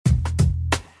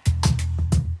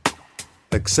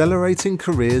Accelerating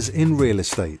Careers in Real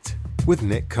Estate with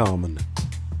Nick Carman.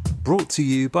 Brought to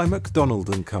you by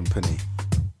McDonald & Company.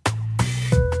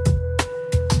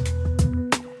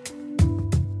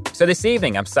 So this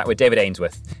evening, I'm sat with David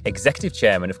Ainsworth, Executive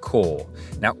Chairman of CORE.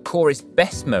 Now, CORE is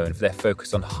best known for their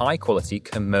focus on high-quality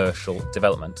commercial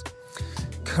development.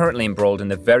 Currently embroiled in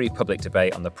the very public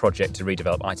debate on the project to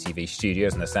redevelop ITV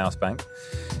studios in the South Bank.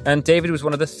 And David was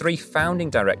one of the 3 founding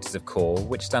directors of CORE,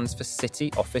 which stands for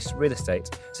City Office Real Estate.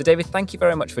 So, David, thank you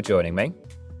very much for joining me.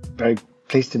 Very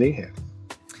pleased to be here.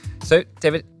 So,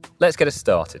 David, let's get us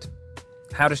started.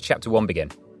 How does Chapter 1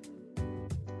 begin?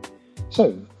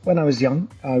 So, when I was young,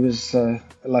 I was,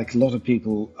 like a lot of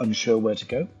people, unsure where to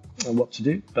go and what to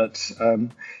do. But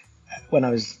when I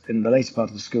was in the later part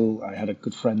of the school, I had a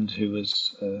good friend who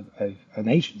was an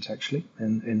agent, actually,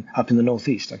 up in the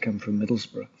northeast. I come from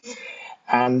Middlesbrough.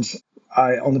 And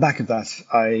on the back of that,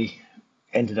 I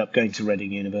ended up going to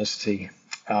Reading University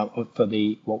for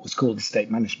what was called estate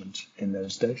management in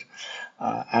those days.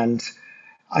 And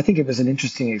I think it was an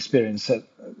interesting experience. It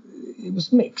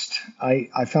was mixed. I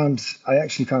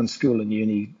actually found school and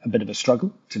uni a bit of a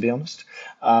struggle, to be honest.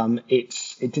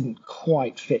 It didn't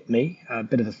quite fit me, a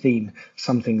bit of a theme,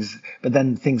 some things, but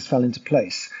then things fell into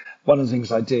place. One of the things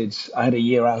I did, I had a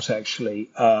year out actually,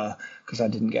 because I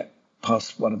didn't get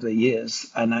past one of the years,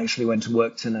 and actually went to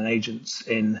work in an agent's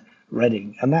in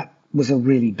Reading. And that was a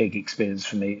really big experience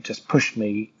for me. It just pushed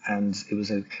me, and it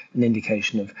was an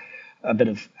indication of a bit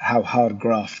of how hard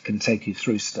graft can take you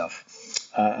through stuff.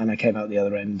 And I came out the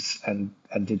other end and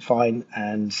did fine,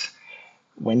 and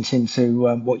went into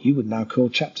what you would now call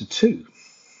Chapter 2.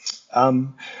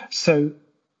 So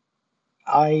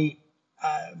I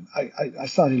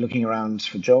started looking around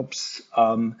for jobs.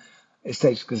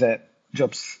 Estates Gazette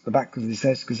jobs, the back of the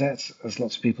Estates Gazette, as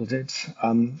lots of people did,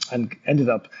 and ended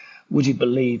up, would you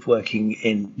believe, working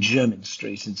in Jermyn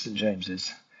Street in St James's,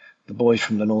 the boy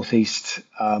from the northeast,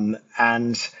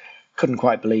 and couldn't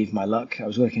quite believe my luck. I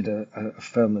was working at a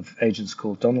firm of agents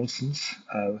called Donaldson's,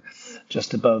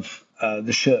 just above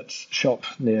the shirt shop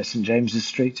near St James's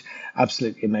Street.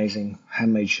 Absolutely amazing,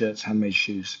 handmade shirts, handmade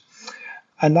shoes.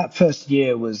 And that first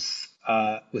year was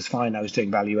fine. I was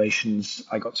doing valuations.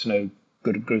 I got to know a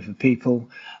good group of people.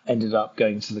 Ended up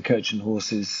going to the Coach and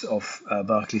Horses off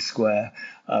Berkeley Square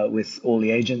with all the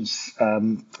agents.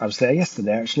 I was there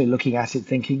yesterday, actually, looking at it,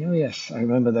 thinking, "Oh yes, I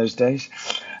remember those days."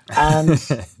 And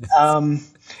it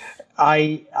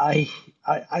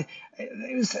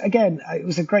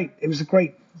was a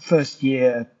great first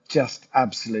year. Just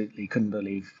absolutely couldn't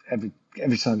believe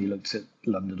every time you looked at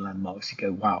London landmarks, you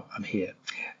go, "Wow, I'm here."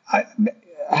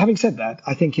 Having said that,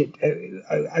 I think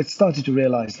I started to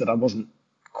realise that I wasn't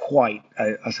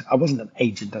I wasn't an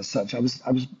agent as such. I was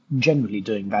generally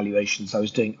doing valuations. I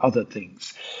was doing other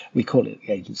things. We call it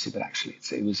the agency, but actually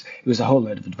it was a whole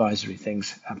load of advisory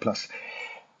things, and plus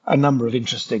a number of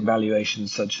interesting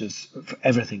valuations, such as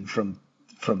everything from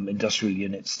industrial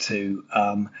units to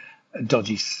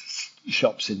dodgy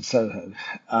shops in Soho.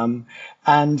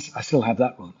 And I still have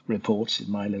that report in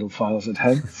my little files at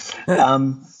home.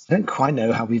 I don't quite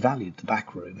know how we valued the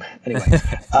back room. Anyway,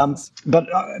 but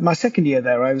my second year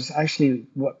there, I was actually,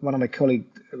 one of my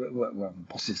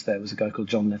bosses there was a guy called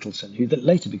John Nettleton, who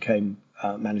later became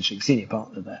managing senior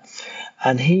partner there.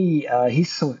 And he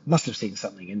must have seen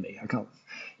something in me. I can't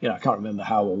remember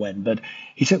how or when, but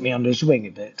he took me under his wing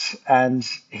a bit. And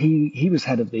he was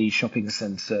head of the shopping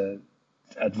centre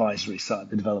advisory side,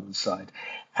 the development side.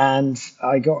 And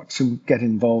I got to get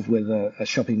involved with a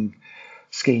shopping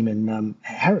scheme in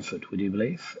Hereford, would you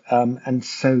believe? And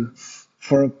so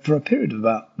for a period of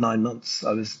about 9 months,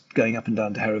 I was going up and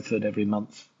down to Hereford every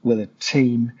month with a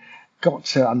team, got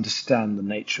to understand the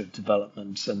nature of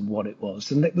development and what it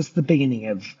was. And it was the beginning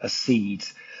of a seed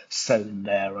sown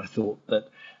there, I thought that,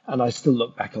 and I still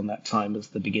look back on that time as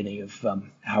the beginning of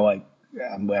how I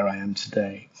am where I am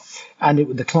today. And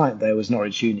the client there was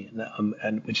Norwich Union,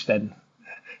 and which then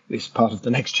is part of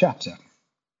the next chapter.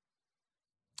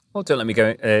 Well, don't let me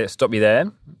go stop you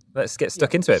there. Let's get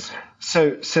stuck into it.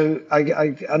 So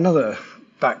I another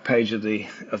back page of the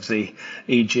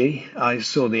EG. I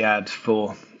saw the ad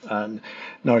for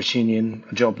Norwich Union,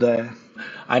 a job there.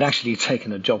 I'd actually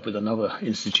taken a job with another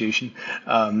institution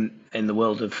in the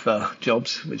world of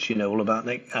jobs, which you know all about,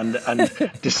 Nick, and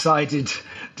decided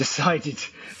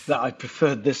that I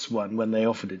preferred this one when they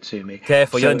offered it to me.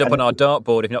 Careful, you'll end up on our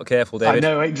dartboard if you're not careful, David. I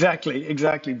know,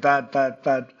 exactly.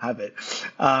 Bad habit.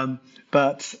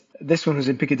 But this one was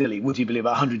in Piccadilly, would you believe,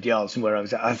 about 100 yards from where I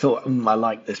was at. I thought, I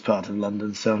like this part of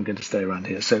London, so I'm going to stay around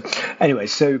here. So anyway,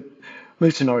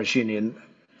 moved to Norwich Union.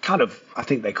 kind of, I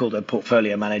think they called it a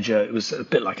portfolio manager. It was a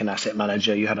bit like an asset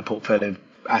manager. You had a portfolio of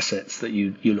assets that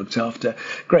you looked after.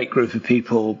 Great group of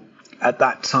people. At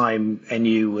that time,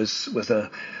 NU was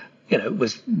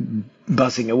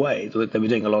buzzing away. They were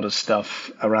doing a lot of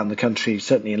stuff around the country,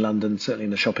 certainly in London, certainly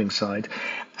in the shopping side,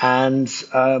 and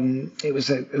it was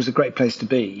a great place to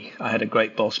be. I had a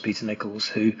great boss, Peter Nichols,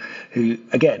 who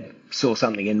again saw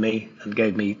something in me and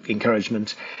gave me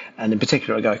encouragement, and in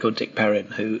particular a guy called Dick Perrin,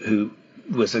 who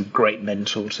was a great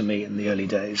mentor to me in the early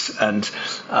days, and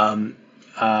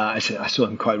I saw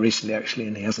him quite recently, actually,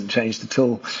 and he hasn't changed at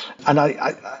all. And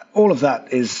I all of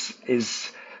that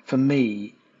is for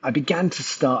me. I began to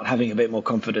start having a bit more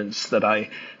confidence that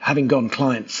having gone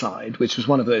client side, which was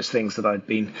one of those things that I'd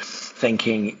been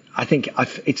thinking,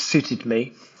 it suited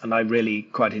me, and I really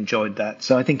quite enjoyed that.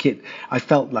 So I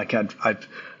felt like I'd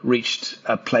reached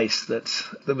a place that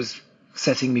was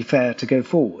setting me fair to go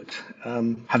forward,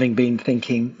 having been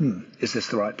thinking, is this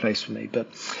the right place for me? But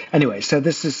anyway, so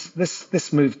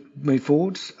this moved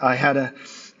forward. I had a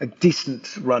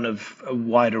decent run of a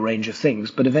wider range of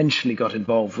things, but eventually got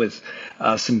involved with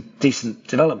some decent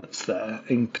developments there.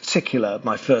 In particular,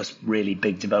 my first really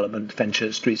big development,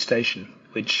 Fenchurch Street Station,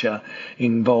 which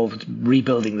involved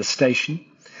rebuilding the station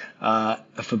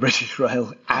for British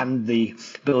Rail and the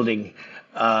building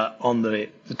on the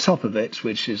top of it,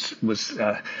 which was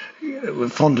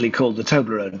fondly called the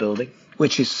Toblerone building,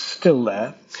 which is still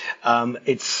there.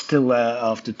 It's still there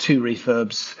after 2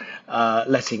 refurbs,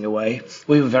 letting away.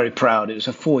 We were very proud. It was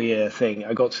a 4-year thing.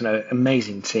 I got to know an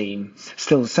amazing team.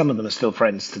 Still, some of them are still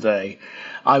friends today.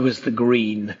 I was the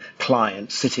green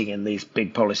client sitting in these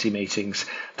big policy meetings.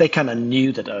 They kind of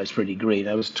knew that I was pretty green.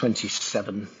 I was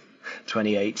 27,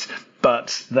 28,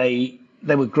 but they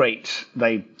were great.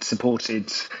 They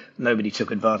supported. Nobody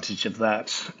took advantage of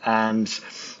that, and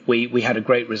we had a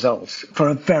great result for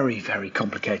a very, very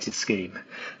complicated scheme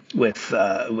with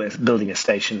building a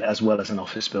station as well as an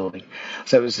office building.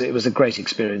 So it was a great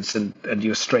experience, and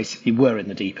you were in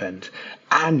the deep end,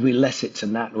 and we let it to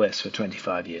NatWest for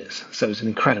 25 years. So it was an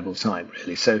incredible time,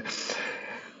 really. So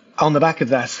on the back of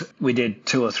that, we did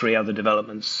 2 or 3 other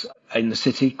developments in the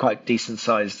city, quite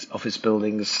decent-sized office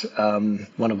buildings.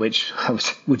 One of which,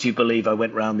 would you believe, I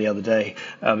went round the other day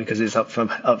because it's up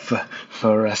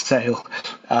for sale.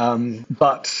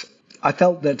 But I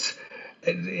felt that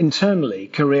internally,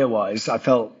 career-wise, I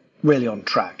felt really on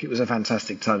track. It was a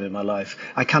fantastic time in my life.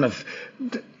 I kind of,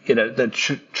 the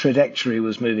trajectory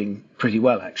was moving pretty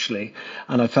well, actually,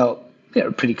 and I felt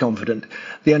pretty confident.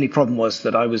 The only problem was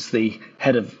that I was the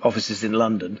head of offices in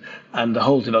London, and the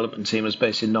whole development team was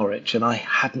based in Norwich, and I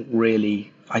didn't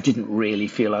really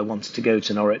feel I wanted to go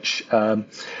to Norwich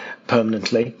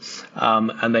permanently,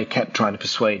 and they kept trying to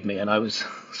persuade me, and I was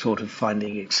sort of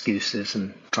finding excuses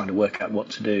and trying to work out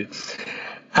what to do.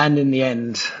 And in the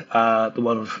end,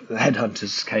 one of the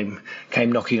headhunters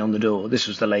came knocking on the door. This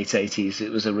was the late 80s. It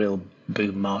was a real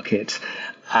boom market,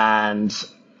 and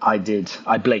I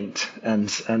blinked and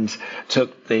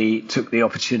took the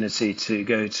opportunity to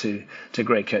go to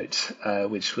Greycoat,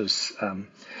 which was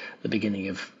the beginning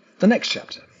of the next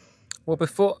chapter. Well,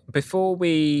 before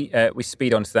we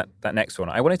speed on to that next one,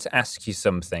 I wanted to ask you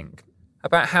something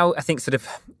about how I think sort of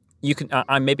you can.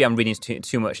 Maybe I'm reading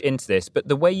too much into this, but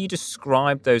the way you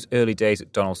described those early days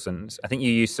at Donaldson's, I think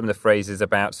you used some of the phrases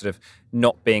about sort of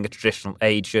not being a traditional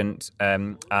agent.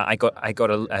 I got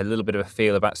a little bit of a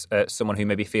feel about someone who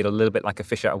maybe feel a little bit like a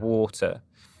fish out of water.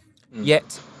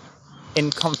 Yet, in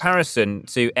comparison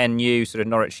to NU, sort of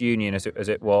Norwich Union as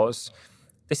it was,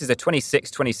 this is a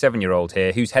 26, 27-year-old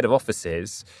here who's head of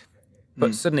offices,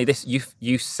 but suddenly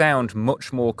you sound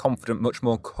much more confident, much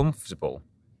more comfortable.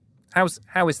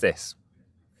 How is this?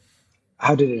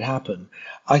 How did it happen?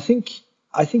 I think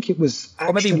it was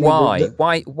actually... Or maybe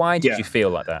why? Why did you feel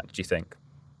like that, do you think?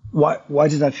 Why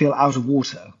did I feel out of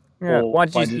water? Yeah. Why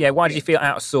did you feel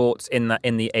out of sorts in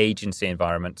the agency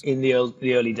environment? In the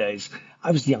early days,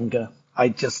 I was younger. I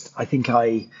think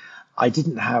I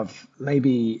didn't have,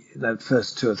 maybe the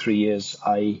first 2 or 3 years,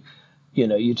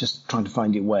 you're just trying to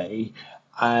find your way.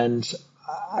 And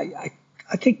I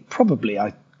think probably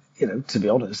to be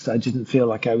honest, I didn't feel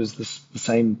like I was the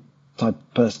same type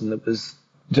of person that was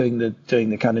doing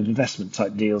the kind of investment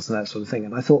type deals and that sort of thing.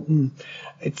 And I thought,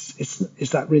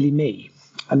 is that really me?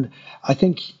 And I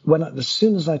think as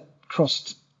soon as I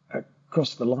crossed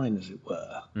the line, as it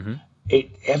were,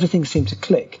 everything seemed to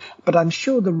click. But I'm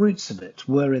sure the roots of it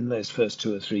were in those first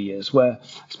 2 or 3 years, where,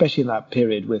 especially in that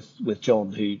period with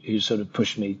John, who sort of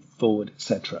pushed me forward,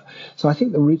 etc. So I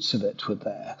think the roots of it were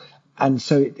there. And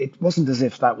so it wasn't as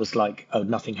if that was like, oh,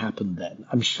 nothing happened then.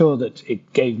 I'm sure that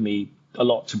it gave me a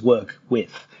lot to work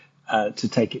with to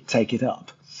take it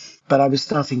up. But I was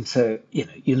starting to,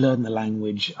 you learn the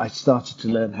language. I started to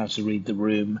learn how to read the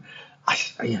room.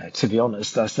 To be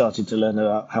honest, I started to learn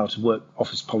about how to work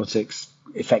office politics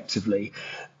effectively.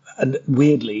 And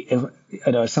weirdly,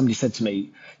 somebody said to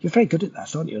me, "You're very good at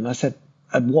that, aren't you?" And I said,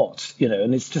 "At what?"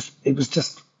 And it was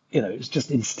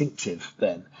just instinctive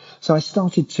then. So I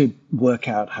started to work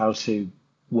out how to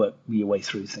work your way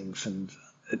through things and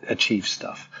achieve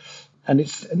stuff. And it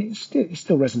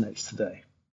still resonates today.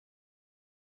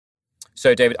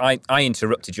 So, David, I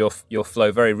interrupted your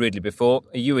flow very rudely before.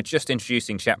 You were just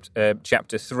introducing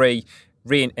chapter 3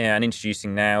 and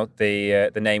introducing now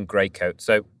the name Greycoat.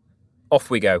 So, off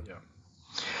we go.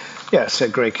 Yeah, so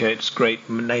Greycoat's great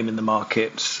name in the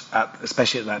market,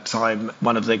 especially at that time,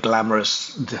 one of the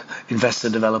glamorous investor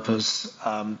developers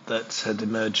that had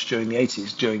emerged during the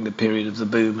 80s, during the period of the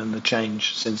boom and the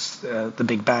change since the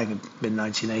Big Bang in the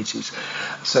mid-1980s.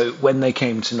 So when they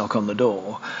came to knock on the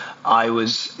door, I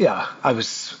was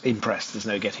impressed. There's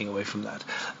no getting away from that.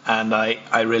 And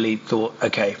I really thought,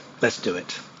 okay, let's do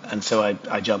it. And so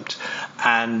I jumped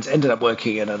and ended up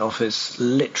working in an office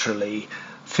literally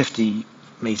 50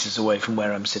 meters away from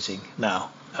where I'm sitting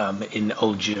now, in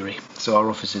Old Jewry. So our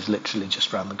office is literally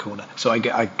just round the corner. So I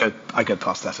go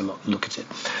past that a lot, look at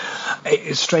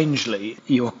it. Strangely,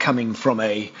 you're coming from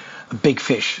a big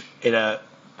fish in a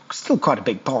still quite a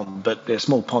big pond, but a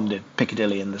small pond in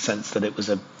Piccadilly in the sense that it was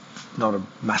not a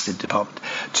massive department,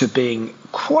 to being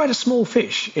quite a small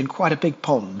fish in quite a big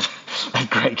pond at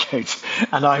Greycoat.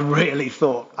 And I really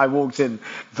thought, I walked in,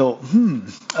 thought,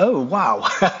 oh wow.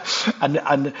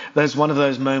 and there's one of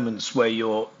those moments where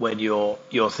you're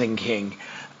thinking,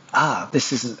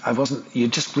 you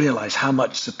just realize how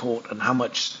much support and how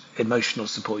much emotional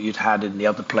support you'd had in the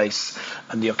other place,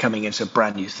 and you're coming into a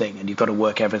brand new thing and you've got to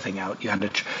work everything out. You had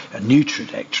a new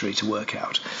trajectory to work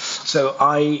out. So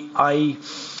I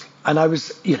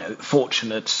was,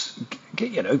 fortunate,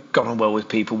 got on well with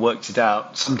people, worked it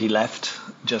out. Somebody left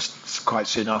just quite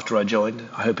soon after I joined.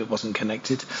 I hope it wasn't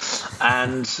connected.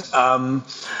 And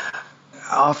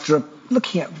after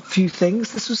looking at a few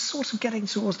things, this was sort of getting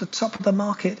towards the top of the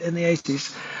market in the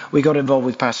 80s. We got involved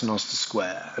with Paternoster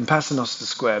Square, and Paternoster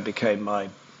Square became my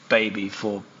baby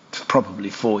for probably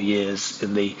 4 years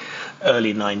in the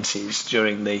early 90s.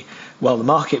 The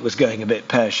market was going a bit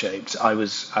pear-shaped. I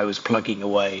was plugging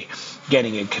away,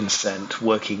 getting a consent,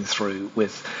 working through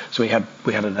with. So we had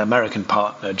an American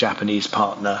partner, a Japanese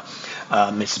partner,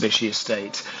 Mitsubishi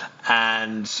Estate,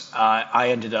 and I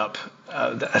ended up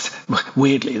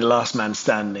weirdly the last man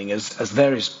standing, as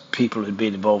various people who'd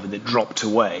been involved with it dropped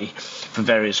away for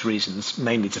various reasons,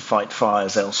 mainly to fight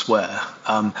fires elsewhere.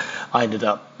 I ended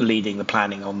up leading the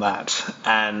planning on that,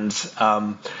 and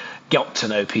got to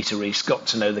know Peter Rees, got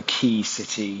to know the key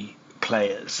city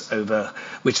players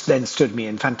which then stood me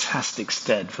in fantastic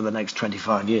stead for the next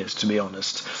 25 years, to be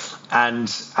honest, and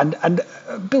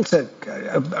built a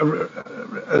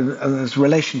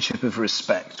relationship of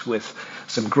respect with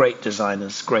some great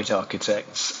designers, great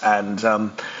architects, and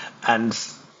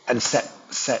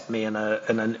set me on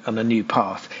a new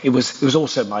path. It was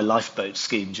also my lifeboat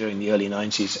scheme during the early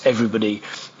 90s. Everybody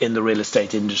in the real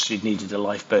estate industry needed a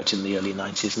lifeboat in the early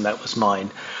 90s, and that was mine.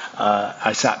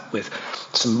 I sat with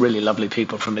some really lovely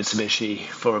people from Mitsubishi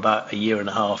for about a year and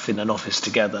a half in an office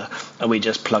together, and we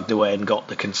just plugged away and got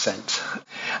the consent.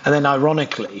 And then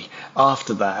ironically,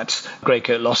 after that,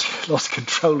 Greycoat lost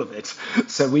control of it,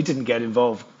 so we didn't get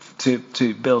involved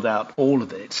to build out all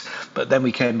of it, but then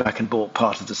we came back and bought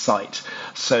part of the site,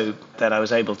 so that I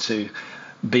was able to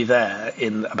be there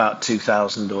in about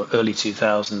 2000 or early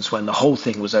 2000s when the whole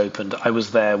thing was opened. I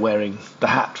was there wearing the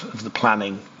hat of the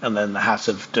planning and then the hat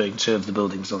of doing 2 of the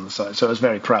buildings on the site, so I was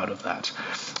very proud of that.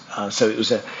 So it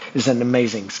was an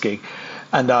amazing gig,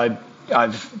 and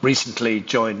I've recently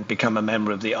become a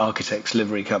member of the Architects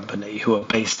Livery Company, who are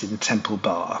based in Temple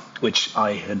Bar, which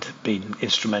I had been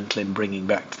instrumental in bringing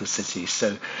back to the city.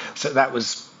 So that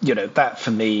was, that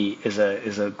for me is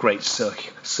a great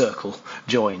circle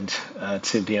joined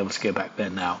to be able to go back there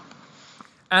now.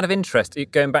 Out of interest,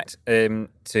 going back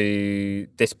to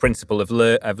this principle of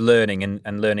learning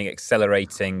and learning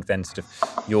accelerating then sort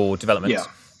of your development. Yeah.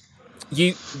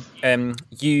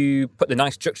 You put the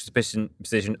nice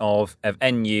juxtaposition of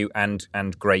NU and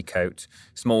Greycoat,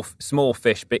 small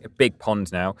fish, big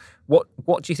pond now. What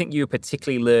do you think you were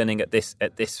particularly learning at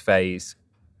this phase?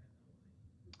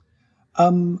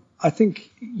 I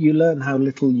think you learn how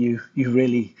little you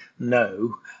really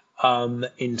know,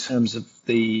 in terms of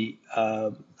the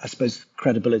I suppose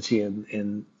credibility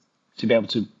in to be able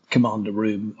to command a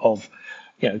room of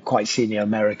quite senior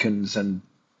Americans and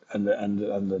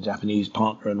and the Japanese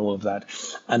partner and all of that,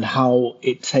 and how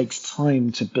it takes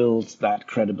time to build that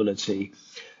credibility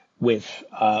with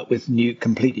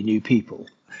completely new people.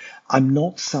 I'm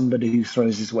not somebody who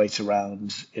throws his weight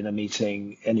around in a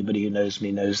meeting. Anybody who knows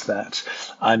me knows that.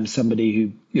 I'm somebody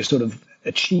who you sort of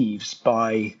achieves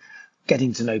by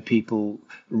getting to know people,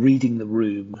 reading the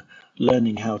room,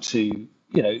 learning how to,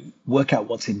 work out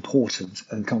what's important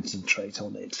and concentrate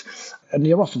on it. And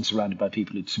you're often surrounded by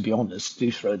people who, to be honest,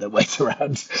 do throw their weight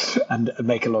around and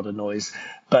make a lot of noise.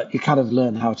 But you kind of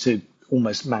learn how to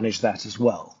almost manage that as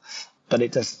well. But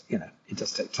it does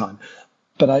take time.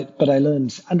 But I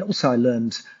learned, and also I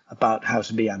learned about how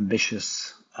to be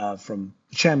ambitious from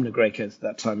the chairman of Greycoat at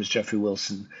that time was Geoffrey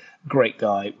Wilson, great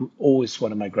guy, always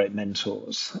one of my great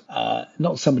mentors.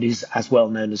 Not somebody who's as well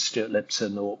known as Stuart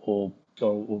Lipton or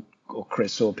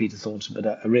Chris or Peter Thornton, but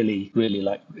I really, really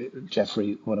like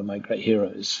Geoffrey, one of my great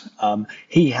heroes.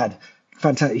 He had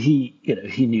fantastic.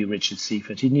 He knew Richard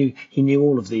Seaford. He knew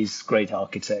all of these great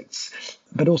architects,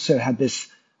 but also had this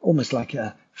almost like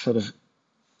a sort of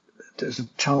there's a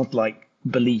childlike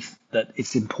belief that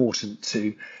it's important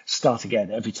to start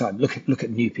again every time. Look at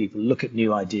new people, look at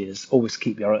new ideas. Always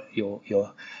keep your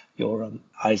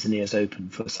eyes and ears open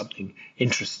for something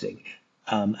interesting,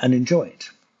 and enjoy it.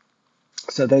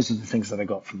 So those are the things that I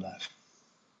got from that.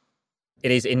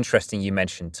 It is interesting you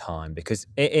mentioned time, because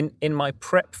in my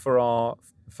prep for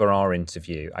our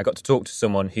interview, I got to talk to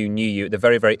someone who knew you at the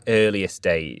very, very earliest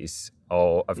days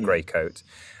of Greycoat,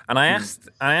 and I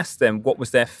asked them what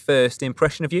was their first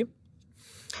impression of you,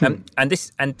 and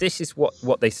this is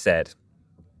what they said.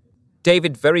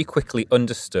 David very quickly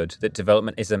understood that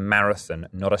development is a marathon,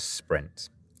 not a sprint,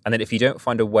 and that if you don't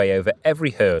find a way over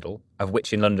every hurdle, of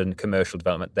which in London commercial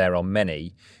development there are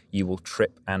many, you will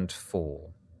trip and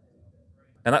fall.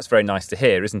 And that's very nice to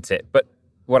hear, isn't it? But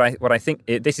what I think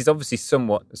this is obviously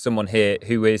someone here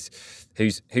who's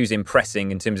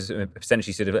impressing in terms of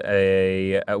essentially sort of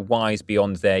a wise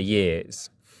beyond their years.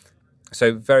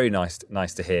 So very nice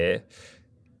to hear.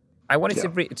 I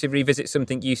wanted to revisit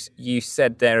something you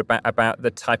said there about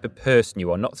the type of person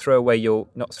you are. Not throw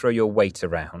your weight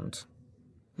around.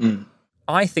 Mm.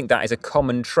 I think that is a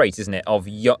common trait, isn't it, of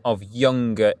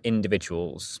younger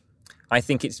individuals. I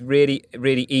think it's really,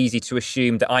 really easy to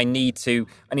assume that I need to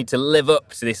live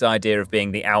up to this idea of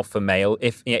being the alpha male.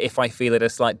 If I feel at a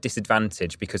slight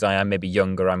disadvantage because I am maybe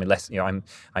younger, I'm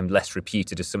less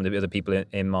reputed as some of the other people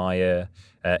in my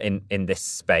in this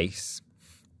space.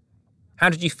 How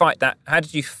did you fight that?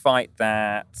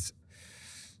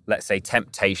 Let's say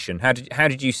temptation. How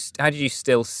did you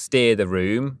still steer the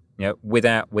room,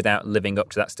 without living up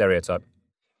to that stereotype?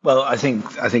 Well, I think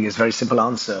it's a very simple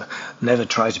answer. Never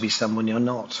try to be someone you're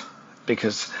not,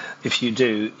 because if you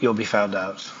do, you'll be found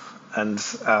out, and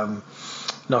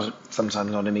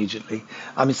sometimes not immediately.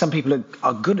 I mean, some people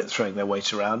are good at throwing their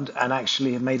weight around and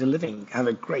actually have made a living, have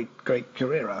a great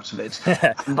career out of it.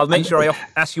 I'll make sure I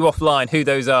ask you offline who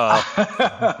those are.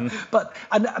 But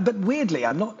weirdly,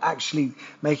 I'm not actually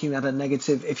making that a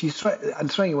negative. If you and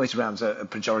throwing your weight around is a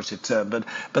pejorative term,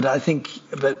 but I think,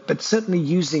 but certainly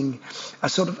using a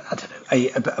sort of, I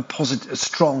don't know, a positive, a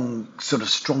strong, sort of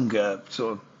stronger,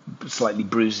 sort of slightly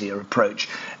bruisier approach,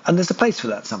 and there's a place for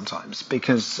that sometimes,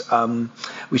 because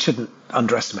we shouldn't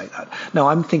underestimate that. Now,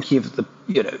 I'm thinking of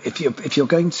if you're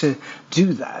going to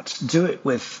do that, do it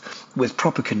with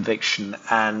proper conviction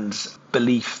and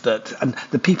belief that, and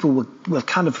the people will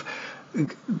kind of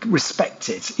respect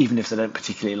it, even if they don't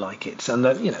particularly like it. And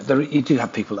you do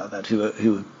have people like that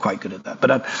who are quite good at that.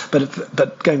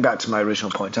 But going back to my original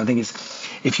point, I think is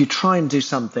if you try and do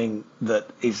something that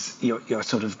is you're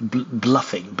sort of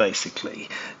bluffing, basically,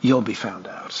 you'll be found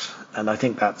out. And I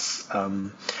think that's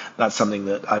something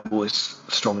that I've always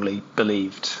strongly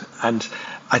believed. And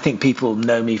I think people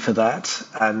know me for that.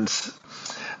 And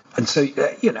so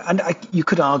you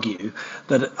could argue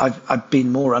that I've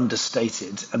been more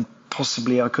understated, and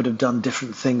possibly I could have done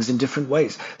different things in different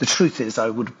ways. The truth is, I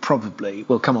would probably,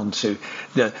 we'll come on to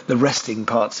the resting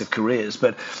parts of careers,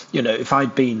 but if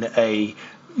I'd been a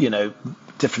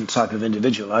different type of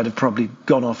individual, I'd have probably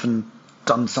gone off and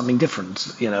done something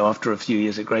different, after a few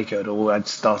years at Greycoat, or I'd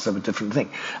start up a different thing.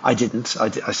 I didn't. I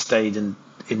stayed in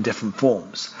different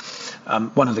forms.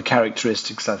 One of the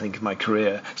characteristics, I think, of my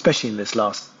career, especially in this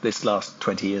last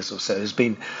 20 years or so, has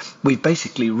been we've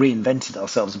basically reinvented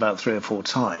ourselves about 3 or 4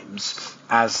 times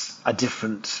as a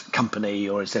different company,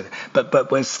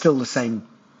 but we're still the same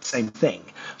thing.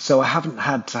 So I haven't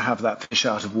had to have that fish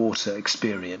out of water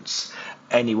experience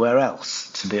anywhere else,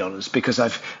 to be honest, because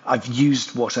I've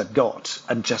used what I've got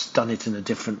and just done it in a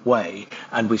different way,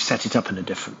 and we've set it up in a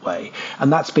different way,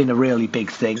 and that's been a really big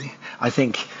thing. I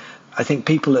think I think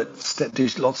people that do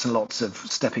lots and lots of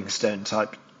stepping stone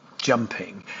type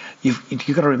jumping, you've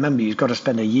got to remember you've got to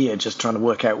spend a year just trying to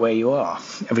work out where you are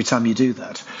every time you do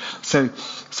that. So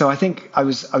I think I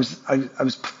was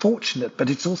fortunate, but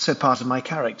it's also part of my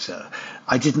character.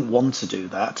 I didn't want to do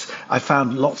that. I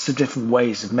found lots of different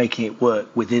ways of making it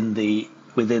work within the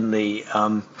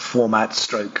format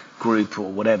stroke group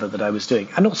or whatever that I was doing,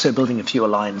 and also building a few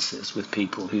alliances with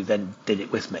people who then did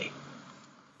it with me.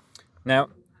 Now,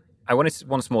 I wanted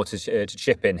once more to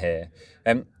chip in here.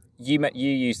 You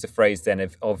used the phrase then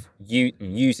of you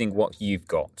using what you've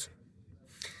got.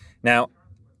 Now,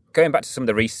 going back to some of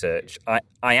the research, I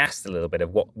asked a little bit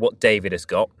of what David has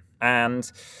got,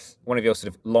 and one of your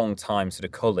sort of long-time sort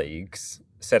of colleagues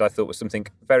said I thought was something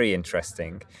very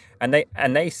interesting, and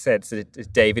they said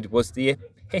that David was the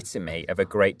epitome of a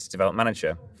great development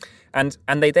manager, and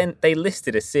they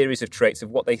listed a series of traits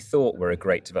of what they thought were a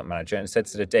great development manager, and said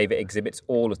sort of David exhibits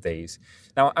all of these.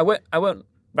 Now I won't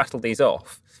rattle these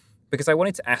off, because I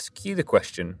wanted to ask you the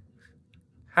question,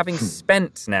 having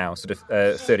spent now sort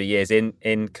of 30 years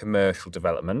in commercial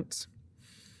development,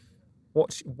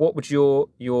 what would your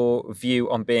view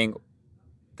on being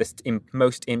the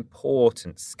most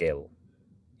important skill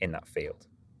in that field?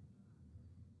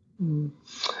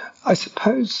 I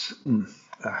suppose...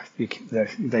 there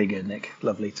you go, Nick.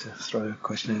 Lovely to throw a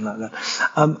question in like that.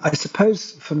 I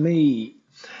suppose for me,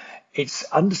 it's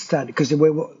understanding, because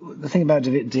the thing about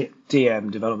DM,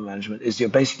 development management, is you're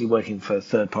basically working for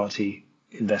third-party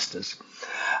investors.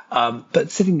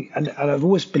 But sitting, and I've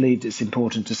always believed it's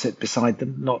important to sit beside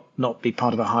them, not be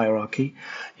part of a hierarchy.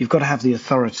 You've got to have the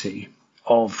authority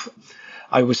of,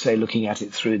 I would say, looking at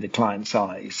it through the client's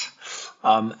eyes,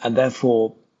 and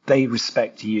therefore they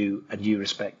respect you and you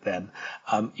respect them.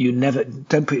 You never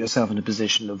don't put yourself in a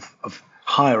position of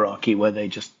hierarchy where you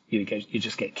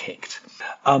just get kicked.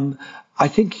 I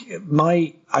think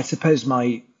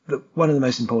one of the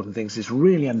most important things is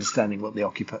really understanding what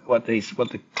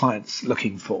the client's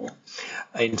looking for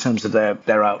in terms of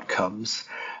their outcomes.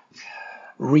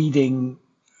 Reading,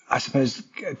 I suppose,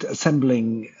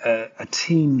 assembling a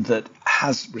team that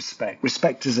has respect.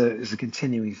 Respect is a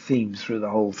continuing theme through the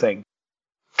whole thing.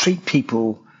 Treat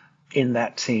people in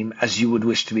that team as you would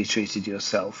wish to be treated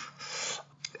yourself.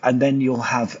 And then you'll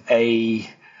have a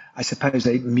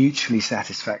mutually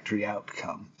satisfactory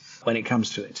outcome when it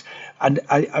comes to it. And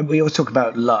we always talk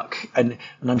about luck, and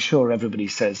I'm sure everybody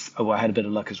says, oh, I had a bit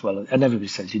of luck as well. And everybody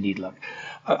says you need luck.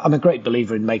 I'm a great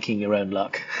believer in making your own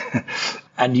luck.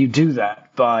 And you do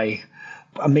that by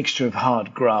a mixture of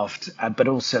hard graft, but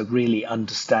also really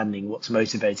understanding what's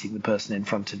motivating the person in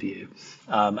front of you,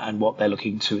 and what they're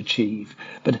looking to achieve.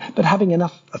 But having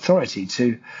enough authority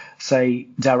to, say,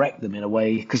 direct them in a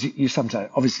way, because you sometimes,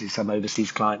 obviously some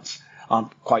overseas clients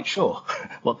aren't quite sure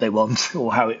what they want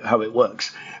or how it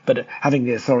works. But having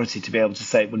the authority to be able to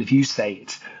say, well, if you say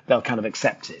it, they'll kind of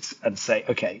accept it and say,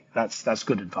 okay, that's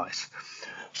good advice.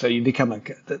 So you become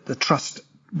the trust.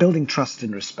 Building trust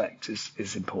and respect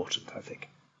is important, I think.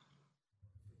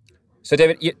 So,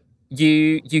 David,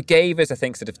 you gave us, I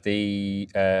think, sort of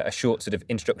a short sort of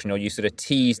introduction, or you sort of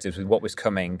teased us with what was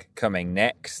coming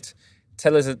next.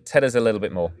 Tell us a little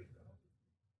bit more.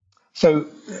 So,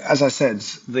 as I said,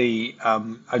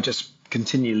 I've just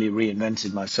continually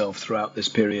reinvented myself throughout this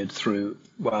period.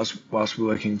 Whilst we're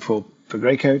working for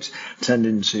Greycoat, turned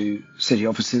into city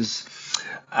offices.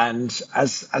 And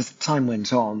as time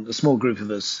went on, a small group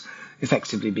of us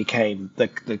effectively became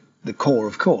the core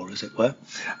of core, as it were.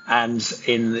 And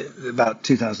in about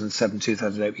 2007,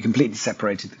 2008, we completely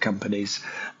separated the companies.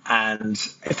 And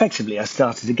effectively, I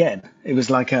started again. It was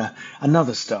like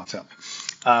another startup.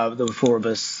 There were four of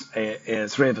us,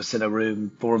 three of us in a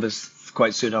room, four of us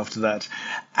quite soon after that,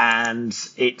 and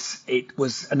it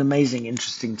was an amazing,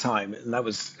 interesting time, and that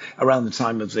was around the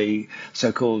time of the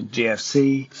so-called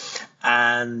GFC,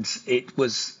 and it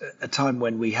was a time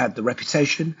when we had the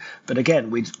reputation, but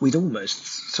again we'd almost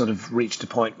sort of reached a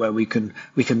point where we can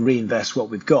reinvest what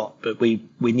we've got, but we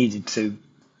needed to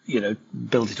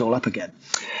build it all up again.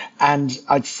 And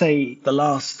I'd say the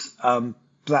last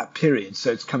that period,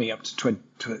 so it's coming up to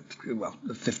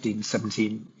 15,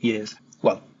 17 years.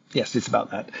 Well, yes, it's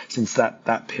about that, since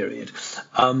that period.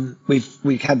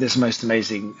 We've had this most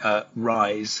amazing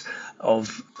rise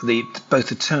of both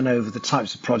the turnover, the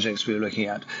types of projects we were looking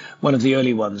at. One of the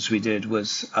early ones we did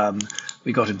was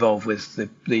we got involved with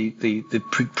the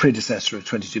predecessor of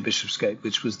 22 Bishopsgate,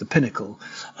 which was the Pinnacle,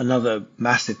 another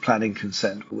massive planning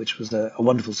consent, which was a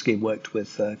wonderful scheme, worked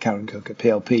with Karen Cook at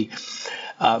PLP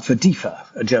for DEFA,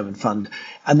 a German fund,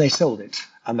 and they sold it.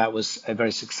 And that was a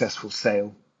very successful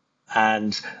sale.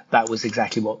 And that was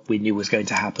exactly what we knew was going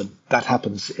to happen. That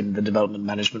happens in the development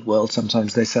management world.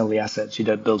 Sometimes they sell the assets, you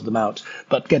don't build them out.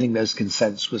 But getting those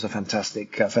consents was a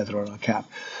fantastic feather on our cap.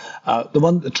 The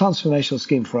transformational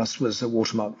scheme for us was at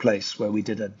Watermark Place, where we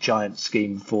did a giant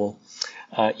scheme for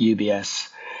UBS.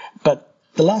 But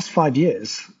the last 5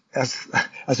 years, as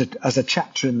a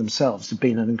chapter in themselves, have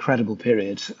been an incredible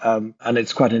period, and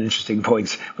it's quite an interesting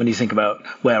point when you think about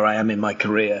where I am in my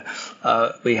career.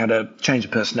 We had a change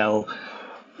of personnel.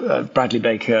 Bradley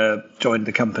Baker joined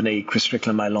the company. Chris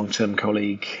Strickland, my long-term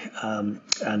colleague, and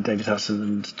David Hudson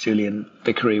and Julian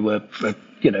Vickery were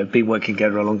been working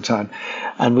together a long time,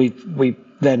 and we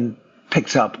then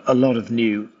picked up a lot of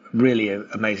new, really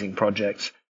amazing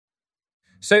projects.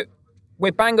 So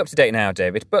we're bang up to date now,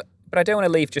 David, but I don't want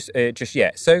to leave just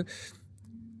yet. So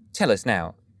tell us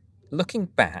now, looking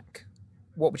back,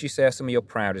 what would you say are some of your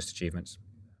proudest achievements?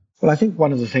 Well, I think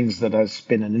one of the things that has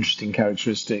been an interesting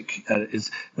characteristic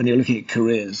is when you're looking at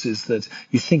careers is that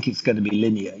you think it's going to be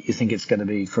linear. You think it's going to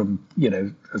be from,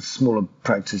 a smaller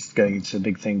practice going into a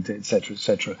big thing, et cetera, et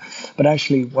cetera. But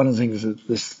actually, one of the things that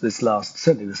this last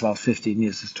 15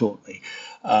 years has taught me,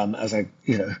 as I,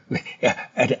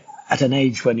 at an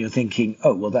age when you're thinking,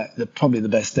 oh, well, that probably the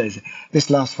best days, this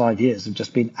last 5 years have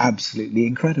just been absolutely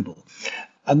incredible.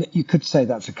 And you could say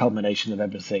that's a culmination of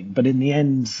everything. But in the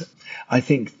end, I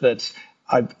think that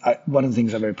one of the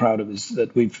things I'm very proud of is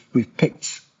that we've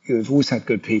always had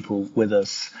good people with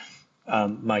us.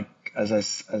 As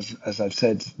I've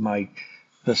said,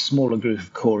 the smaller group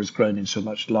of core has grown into a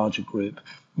much larger group.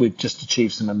 We've just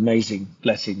achieved some amazing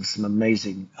lettings, some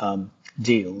amazing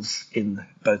deals in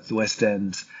both the West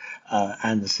End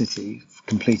and the city.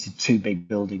 Completed two big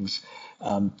buildings.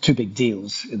 Two big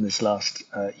deals in this last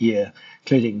year,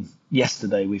 including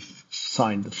yesterday we've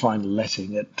signed the final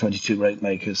letting at 22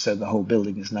 Ratemakers, so the whole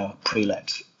building is now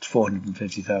pre-let,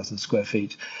 450,000 square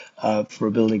feet for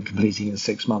a building completing in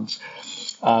 6 months,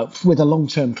 with a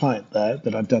long-term client there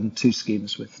that I've done 2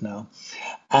 schemes with now.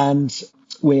 And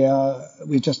we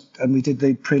did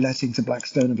the pre-letting to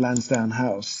Blackstone of Lansdowne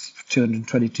House,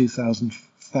 222,000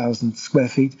 square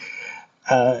feet.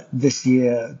 This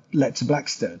year let to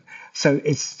Blackstone. So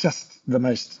it's just the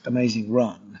most amazing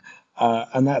run.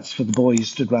 And that's for the boy who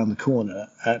stood round the corner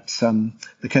at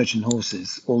the Coach and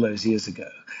Horses all those years ago.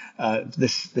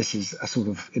 This is a sort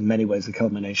of, in many ways, the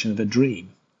culmination of a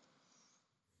dream.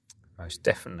 Most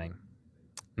definitely.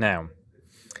 Now,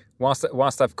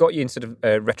 whilst I've got you in sort of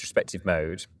retrospective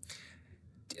mode,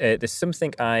 there's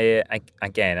something I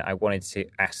wanted to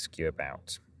ask you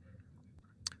about.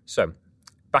 So,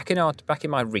 back in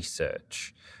my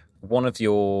research, one of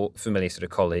your familiar sort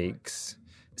of colleagues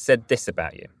said this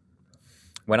about you.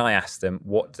 When I asked them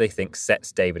what they think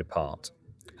sets David apart,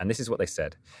 and this is what they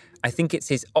said: I think it's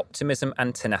his optimism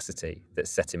and tenacity that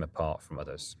set him apart from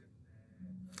others.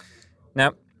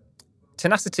 Now,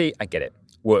 tenacity, I get it.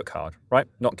 Work hard, right?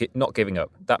 Not giving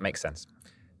up. That makes sense.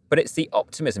 But it's the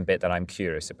optimism bit that I'm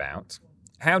curious about.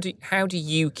 How do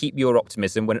you keep your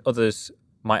optimism when others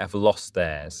might have lost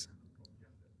theirs?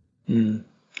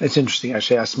 It's interesting,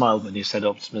 actually. I smiled when you said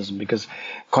optimism because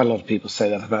quite a lot of people say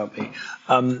that about me.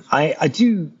 I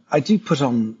do put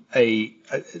on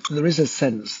there is a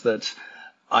sense that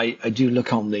I do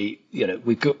look on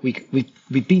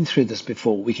we've been through this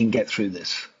before. We can get through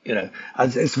this.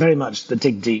 It's very much the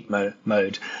dig deep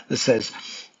mode that says,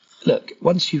 look,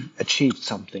 once you've achieved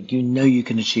something, you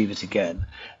can achieve it again.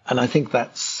 And I think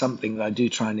that's something that I do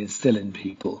try and instill in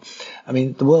people. I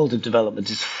mean, the world of development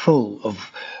is full of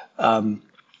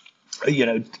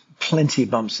plenty of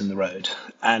bumps in the road,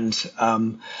 and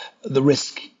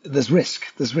there's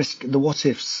risk. The what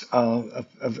ifs are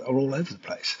all over the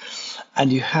place,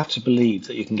 and you have to believe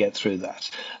that you can get through that.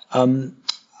 I'm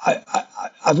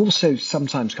also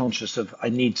sometimes conscious of I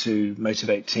need to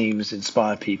motivate teams,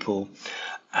 inspire people,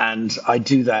 and I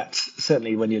do that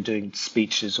certainly when you're doing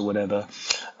speeches or whatever.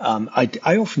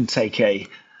 I often take a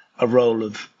role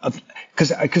of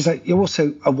because you're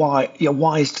also you're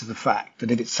wise to the fact that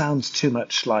if it sounds too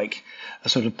much like a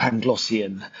sort of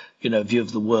Panglossian view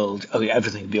of the world,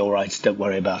 everything will be all right, don't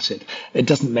worry about it. It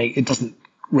doesn't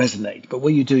resonate. But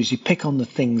what you do is you pick on the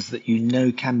things that you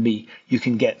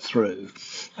can get through,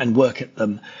 and work at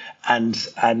them, and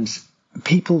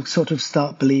people sort of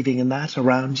start believing in that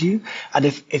around you. And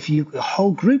if the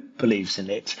whole group believes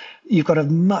in it, you've got a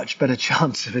much better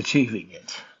chance of achieving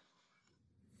it.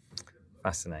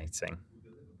 Fascinating.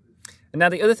 And now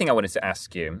the other thing I wanted to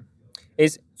ask you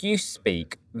is, you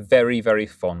speak very, very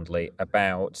fondly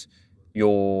about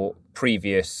your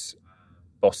previous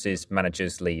bosses,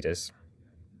 managers, leaders.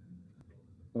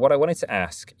 What I wanted to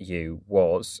ask you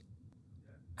was,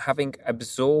 having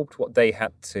absorbed what they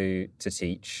had to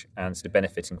teach and sort of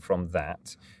benefiting from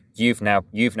that, you've now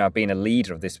been a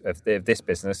leader of this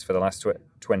business for the last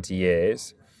 20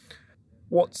 years.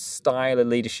 What style of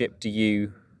leadership do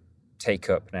you take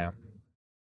up now?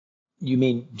 Do you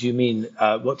mean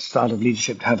what style of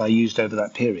leadership have I used over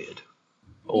that period?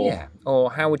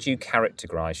 Or how would you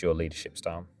characterise your leadership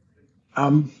style?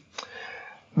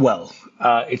 Well,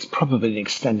 it's probably an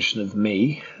extension of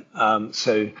me.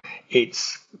 So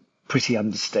it's pretty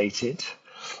understated.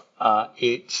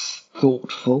 It's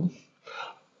thoughtful.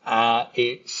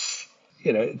 It's,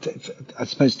 I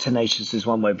suppose tenacious is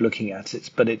one way of looking at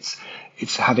it, but it's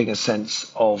having a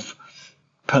sense of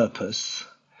purpose.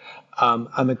 I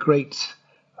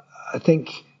think,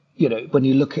 when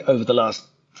you look at over the last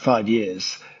 5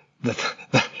 years, the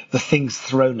things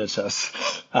thrown at us,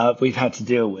 we've had to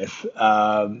deal with,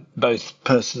 both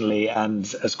personally and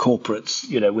as corporates,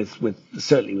 with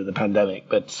certainly with the pandemic,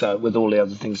 but with all the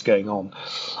other things going on.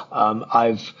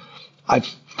 I've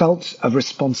felt a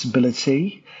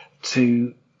responsibility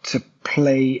to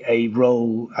play a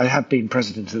role. I have been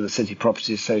president of the City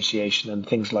Property Association and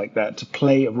things like that, to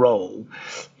play a role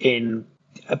in,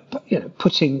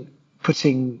 putting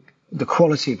the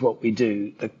quality of what we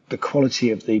do, the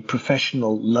quality of the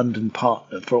professional London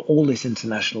partner for all this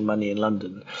international money in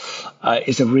London,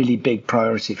 is a really big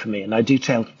priority for me. And I do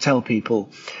tell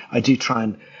people, I do try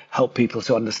and help people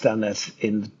to understand that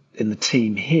in the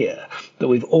team here, that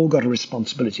we've all got a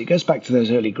responsibility. It goes back to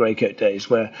those early Greycoat days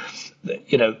where,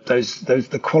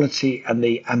 the quality and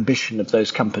the ambition of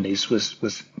those companies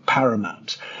was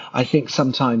paramount. I think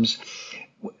sometimes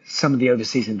some of the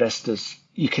overseas investors,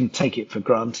 you can take it for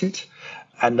granted.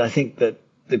 And I think that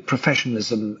the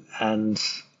professionalism and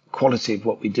quality of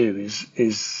what we do is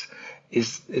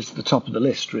the top of the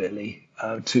list, really,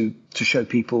 to show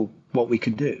people what we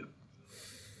can do.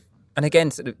 And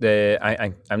again,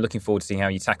 I'm looking forward to seeing how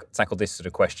you tackle this sort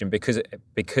of question because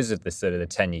of the sort of the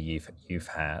tenure you've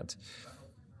had.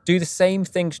 Do the same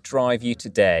things drive you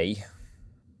today?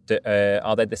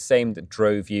 Are they the same that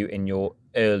drove you in your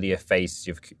earlier phases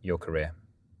of your career?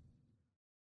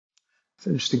 It's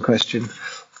an interesting question.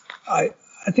 I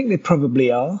think they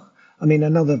probably are. I mean,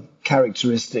 another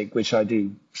characteristic which I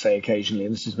do say occasionally,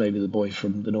 and this is maybe the boy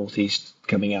from the Northeast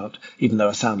coming out, even though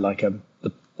I sound like I'm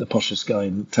the poshest guy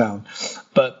in town,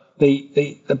 but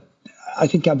I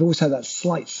think I've always had that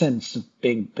slight sense of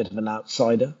being a bit of an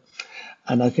outsider,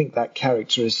 and I think that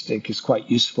characteristic is quite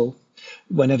useful.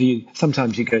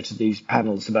 Sometimes you go to these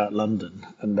panels about London,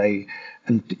 and they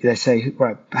say,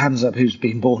 right, hands up who's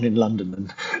been born in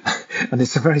London, and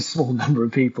it's a very small number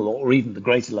of people, or even the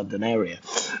Greater London area.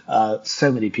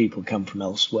 So many people come from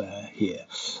elsewhere here,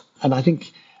 and I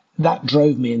think that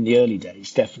drove me in the early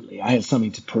days. Definitely, I had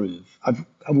something to prove. I've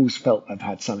always felt I've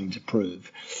had something to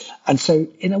prove, and so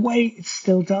in a way, it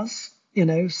still does.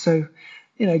 So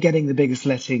getting the biggest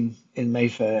letting in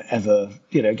Mayfair ever,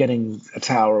 getting a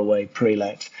tower away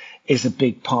pre-let is a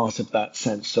big part of that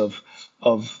sense of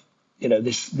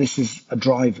this is a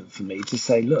driver for me to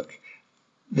say, look,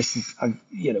 this is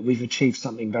we've achieved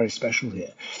something very special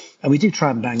here, and we do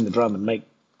try and bang the drum and make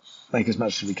as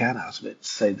much as we can out of it.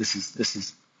 Say this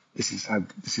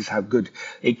is how good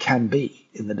it can be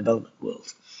in the development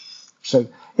world. So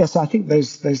yes, I think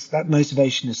that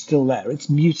motivation is still there. It's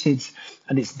muted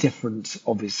and it's different,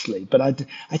 obviously, but I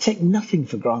take nothing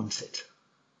for granted.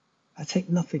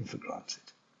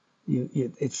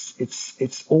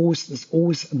 It's always there's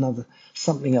always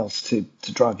something else to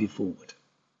drive you forward.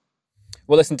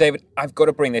 Well, listen, David, I've got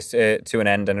to bring this to an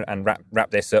end and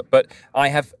wrap this up, but I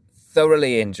have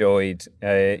thoroughly enjoyed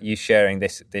you sharing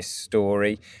this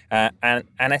story, and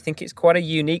I think it's quite a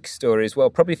unique story as well.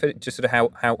 Probably for just sort of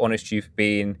how honest you've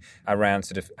been around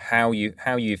sort of how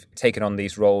you've taken on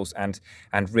these roles and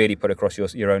really put across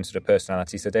your own sort of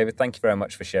personality. So, David, thank you very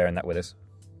much for sharing that with us.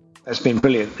 It's been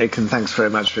brilliant, Nick, and thanks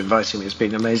very much for inviting me. It's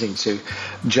been amazing to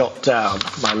jot down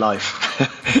my life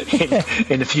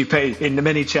in a few pages, in the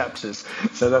many chapters.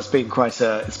 So that's been quite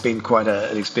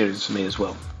an experience for me as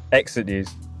well. Excellent news.